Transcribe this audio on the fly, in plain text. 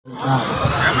It was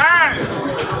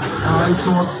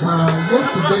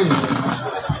yesterday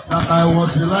that I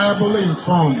was reliably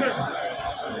informed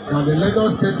that the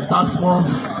Lagos State Task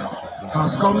Force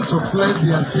has come to place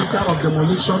their sticker of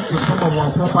demolition to some of our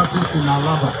properties in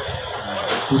Alaba,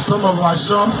 to some of our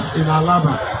shops in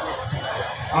Alaba.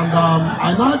 And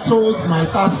I now told my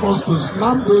task force to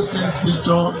snap those things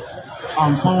picture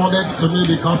and forward it to me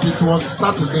because it was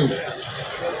Saturday.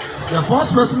 The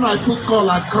first person I could call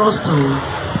across to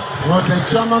was the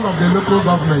chairman of the local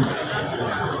government.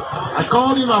 I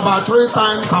called him about 3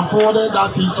 times and forwarded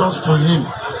that pictures to him.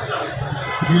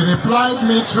 He replied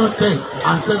me through text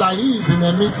and said that he is in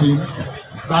a meeting,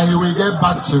 that he will get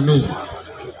back to me.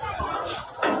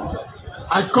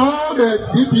 I called the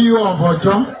DPU of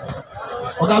Ojo.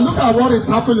 Okay, look at what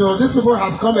is happening. These people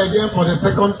has come again for the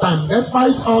second time.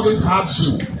 Despite all this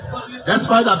hardship,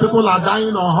 despite that people are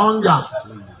dying of hunger,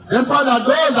 despite that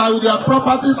those that with their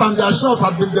properties and their shops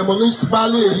have been demolished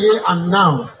barely a year and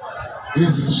now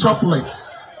is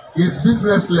shopless, is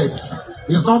businessless,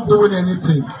 is not doing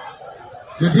anything.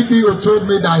 The DPO told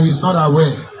me that he's not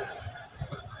aware.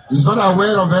 He's not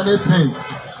aware of anything.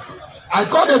 I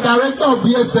called the director of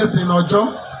BSS in Ojo.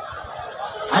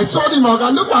 I told him,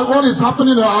 okay, look at what is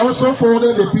happening. I also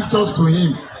forwarded the pictures to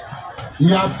him.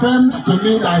 He affirmed to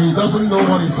me that he doesn't know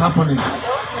what is happening.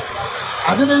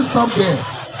 I didn't stop there.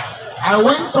 I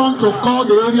went on to call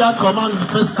the area command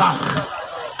first time.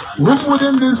 Who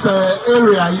within this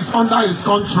area is under his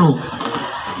control.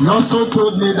 He also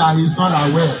told me that he's not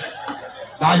aware.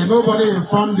 That nobody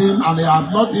informed him and they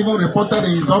have not even reported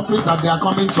in his office that they are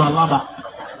coming to Alaba.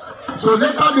 So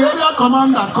later the area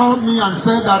commander called me and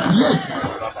said that yes,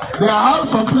 they have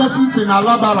some places in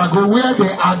Alaba where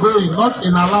they are going, not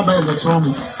in Alaba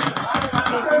Electronics.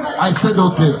 I said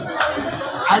okay.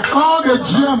 I called the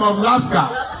GM of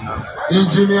LASCA,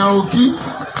 Engineer Oki,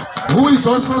 who is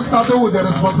also saddled with the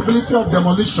responsibility of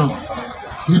demolition.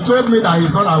 He told me that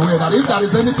he's not aware, that if there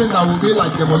is anything that will be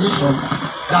like demolition,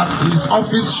 that his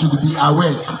office should be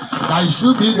aware, that he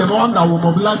should be the one that will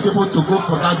mobilize people to go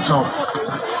for that job.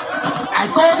 I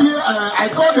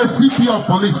called the CP of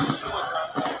police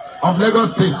of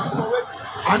Lagos State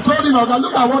and told him, okay,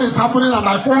 look at what is happening, and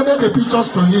I forwarded the pictures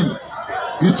to him.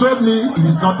 He told me he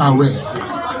is not aware,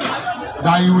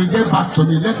 that he will get back to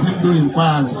me. Let him do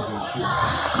inquiries.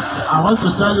 I want to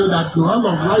tell you that the whole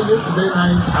of yesterday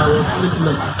night I was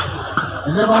sleepless. I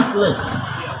never slept.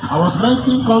 I was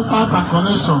making contact and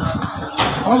connection.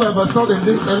 All of a sudden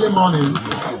this early morning,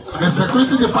 the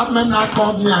security department now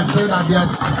called me and said that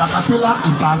there's Caterpillar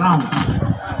is around,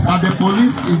 that the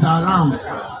police is around,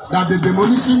 that the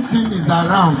demolition team is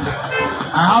around.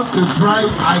 I have to drive.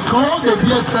 I called the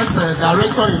DSS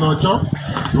director in Ojo.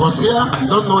 He was here. You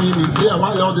don't know him. He's here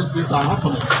while all these things are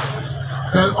happening.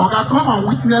 Said, okay, come and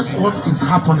witness what is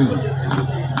happening.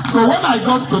 So when I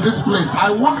got to this place, I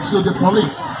walked to the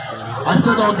police. I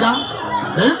said, okay,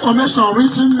 the information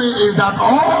reaching me is that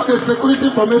all the security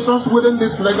formations within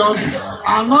this Lagos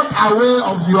are not aware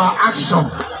of your action.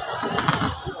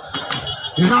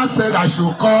 He now said I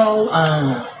should call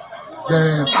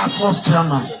the task force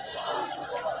chairman.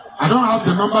 I don't have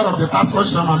the number of the task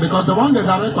force chairman because the one the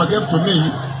director gave to me,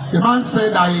 the man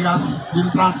said that he has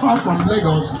been transferred from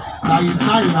Lagos, that he is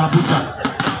now in Abuja.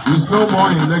 He is no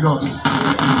more in Lagos.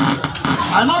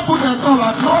 I now put a call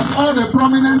across all the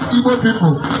prominent Igbo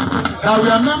people that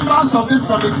were members of this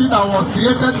committee that was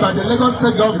created by the Lagos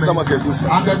State government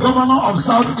and the governor of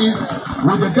Southeast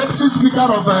with the deputy speaker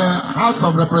of the House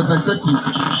of Representatives.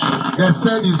 They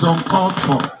said is uncalled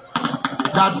for.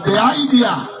 That the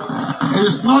idea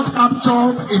is not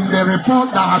captured in the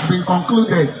report that has been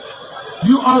concluded.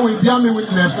 You all will bear me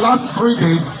witness. Last 3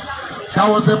 days, there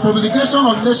was a publication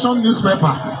on Nation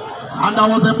newspaper, and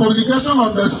there was a publication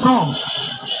on the Sun.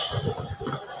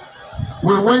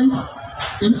 We went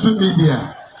into media,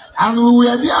 and we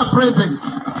were there present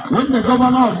when the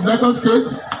governor of Lagos State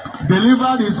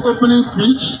delivered his opening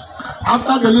speech.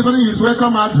 After delivering his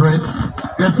welcome address,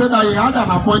 they said that he had an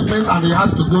appointment and he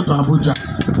has to go to Abuja.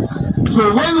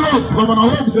 So when Governor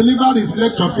Hope delivered his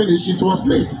lecture finished, it was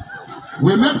late.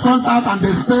 We made contact and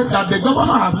they said that the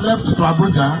governor had left to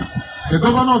Abuja. The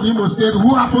governor of Imo State,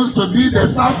 who happens to be the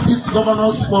Southeast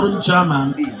Governors Forum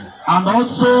chairman, and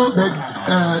also the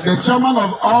chairman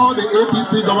of all the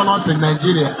APC governors in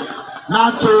Nigeria,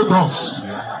 now told us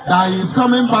that he is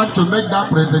coming back to make that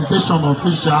presentation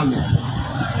officially.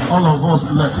 All of us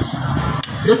left.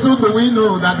 Little do we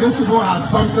know that these people have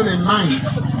something in mind.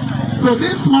 So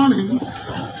this morning,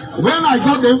 when I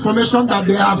got the information that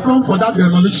they have come for that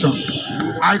demolition,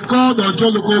 I called the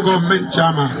Ojo local government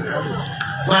chairman.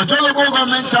 The local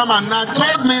government chairman now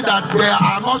told me that they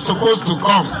are not supposed to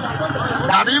come.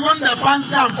 That even the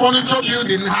fancy and furniture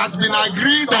building has been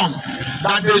agreed on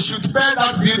that they should pay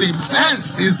that building.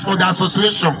 Since is for the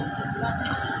association.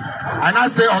 And I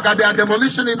say, okay, they are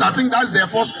demolishing it. I think that's their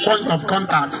first point of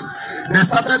contact. They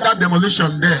started that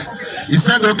demolition there. He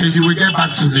said, okay, he will get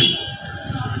back to me.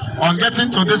 On getting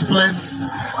to this place,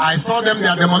 I saw them,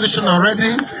 their demolition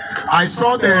already. I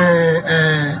saw the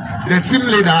team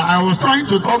leader. I was trying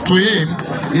to talk to him.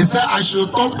 He said I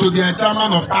should talk to the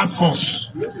chairman of task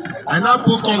force. I now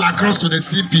put all across to the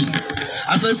CP.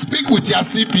 I said, speak with your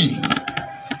CP.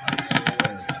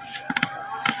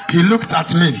 He looked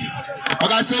at me.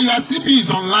 But I said, your CP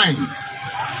is online.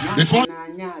 Before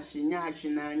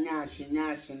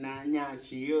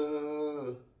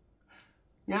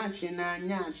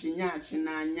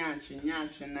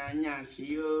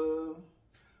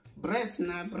breast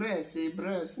na breast,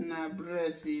 breast na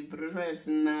breast, breast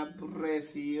na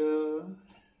breast, yo.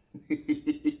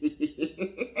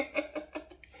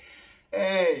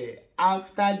 Hey,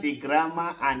 after the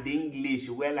grammar and English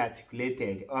well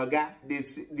articulated, Oga,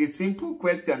 the simple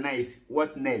question is,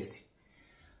 what next?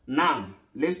 Now,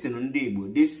 listen on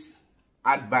Igbo. This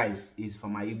advice is for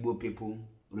my Igbo people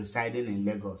residing in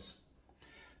Lagos.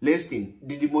 Listen,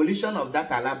 the demolition of that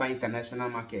Alaba International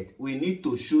Market, we need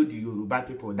to show the Yoruba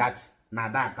people that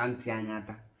nada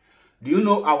tantianyata. Do you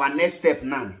know our next step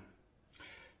now?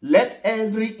 Let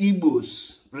every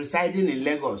Igbos residing in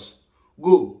Lagos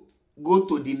go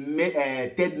to the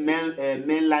third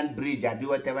mainland bridge, or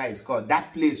whatever it's called.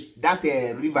 That place, that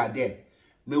river there,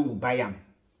 may we buy them.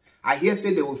 I hear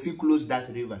say they will close that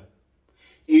river.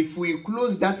 If we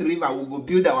close that river, we will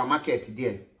build our market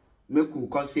there. Make we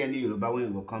can't see any Yoruba when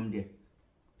we will come there.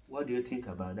 What do you think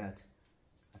about that?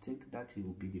 I think that it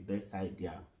will be the best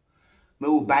idea. May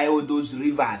we buy all those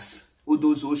rivers, all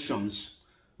those oceans.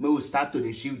 May we start to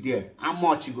the ship there. How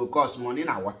much it will cost? Money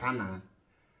na water now.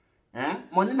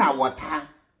 Money na water.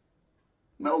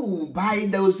 May we buy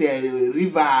those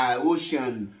river,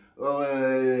 ocean,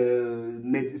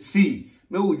 sea.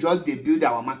 May we just build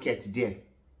our market there.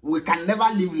 We can never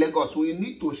leave Lagos. We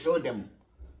need to show them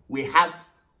we have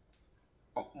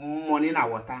money in our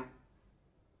water.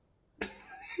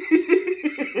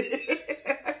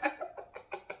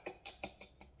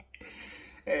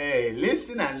 Hey,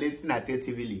 listen and listen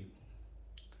attentively.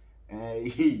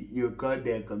 You call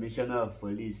the commissioner of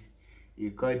police,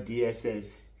 you call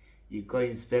DSS, you call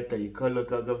inspector, you call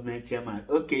local government chairman.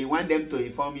 Okay, you want them to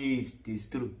inform you it's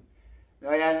true.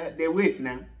 Oh yeah, they wait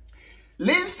now.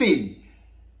 Listen,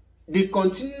 the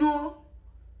continual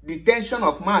detention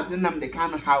of Mazi Nnamdi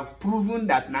Kanu have proven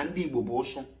that Nandi Igbo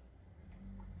Boso.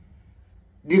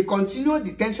 The continual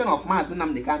detention of Mazi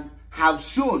Nnamdi Kanu have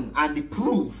shown and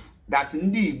prove that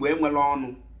Ndi Igbo enwe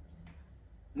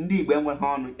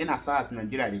honu in as far as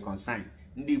Nigeria is concerned.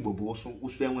 Ndi Igbo Boso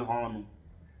usu enwe honu.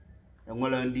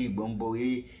 Enwele Ndi Igbo mbo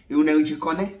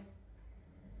unejikone.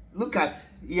 Look at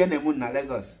Iyenemun na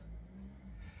Lagos.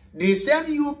 The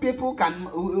same you people can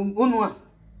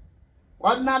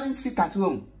ordinary sit at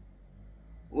home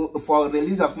for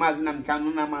release of Mazi Nnamdi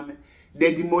Kanu.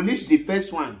 They demolished the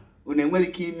first one.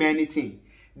 Unenwele ki anything.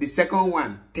 The second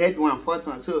one, third one, fourth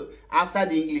one. So after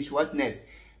the English, what next?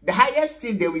 The highest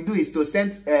thing they will do is to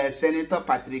send Senator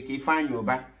Patrick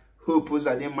Ifeanyi, who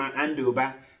poses them and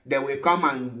Oba. They will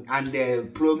come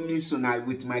and promise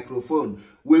with microphone.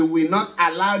 We will not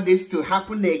allow this to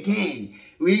happen again.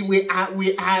 We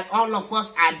are all of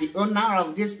us are the owner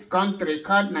of this country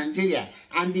called Nigeria,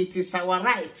 and it is our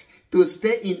right to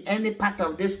stay in any part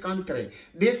of this country.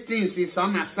 These things is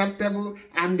unacceptable,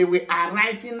 and we are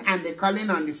writing and calling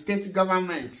on the state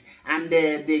government and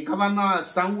the governor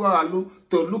Sanwo-Olu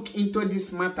to look into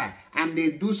this matter, and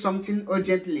they do something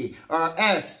urgently, or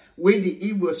else we the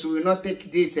Igbos will not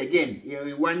take this again.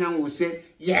 Iwanyan will say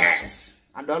yes,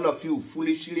 and all of you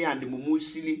foolishly and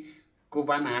mumushly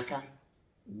kobanaka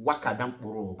wakadam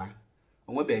poroba.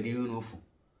 Onwebedi unofu.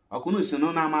 Okunu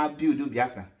sino na ma build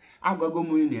Biafra.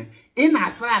 In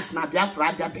as far as na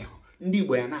Biafra Biafra, Ndi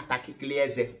Igbo ya na atakikili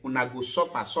eze, una go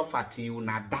suffer till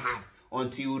una die,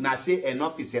 until una say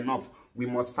enough is enough. We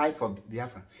must fight for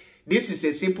Biafra. This is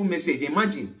a simple message.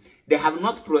 Imagine they have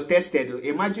not protested.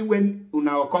 Imagine when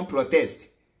una will come protest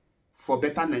for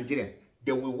better Nigeria,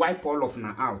 they will wipe all of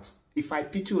una out. If I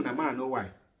pity una, man, know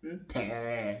why?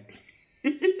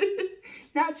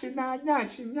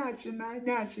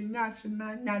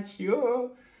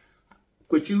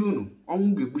 Kochilunu,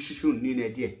 onge bushishun ni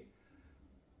nedie.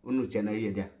 Unu chena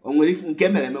yedea. Onweli fu nke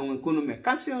mere me kunu me.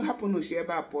 Kasi happen no share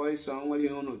ba boy so onweli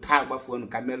unu tagba fu unu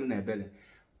kamelu na ebele.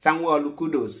 Sanwo-Olu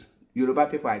kudos. Yoruba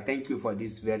people, I thank you for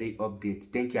this very update.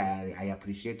 Thank you. I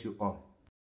appreciate you all.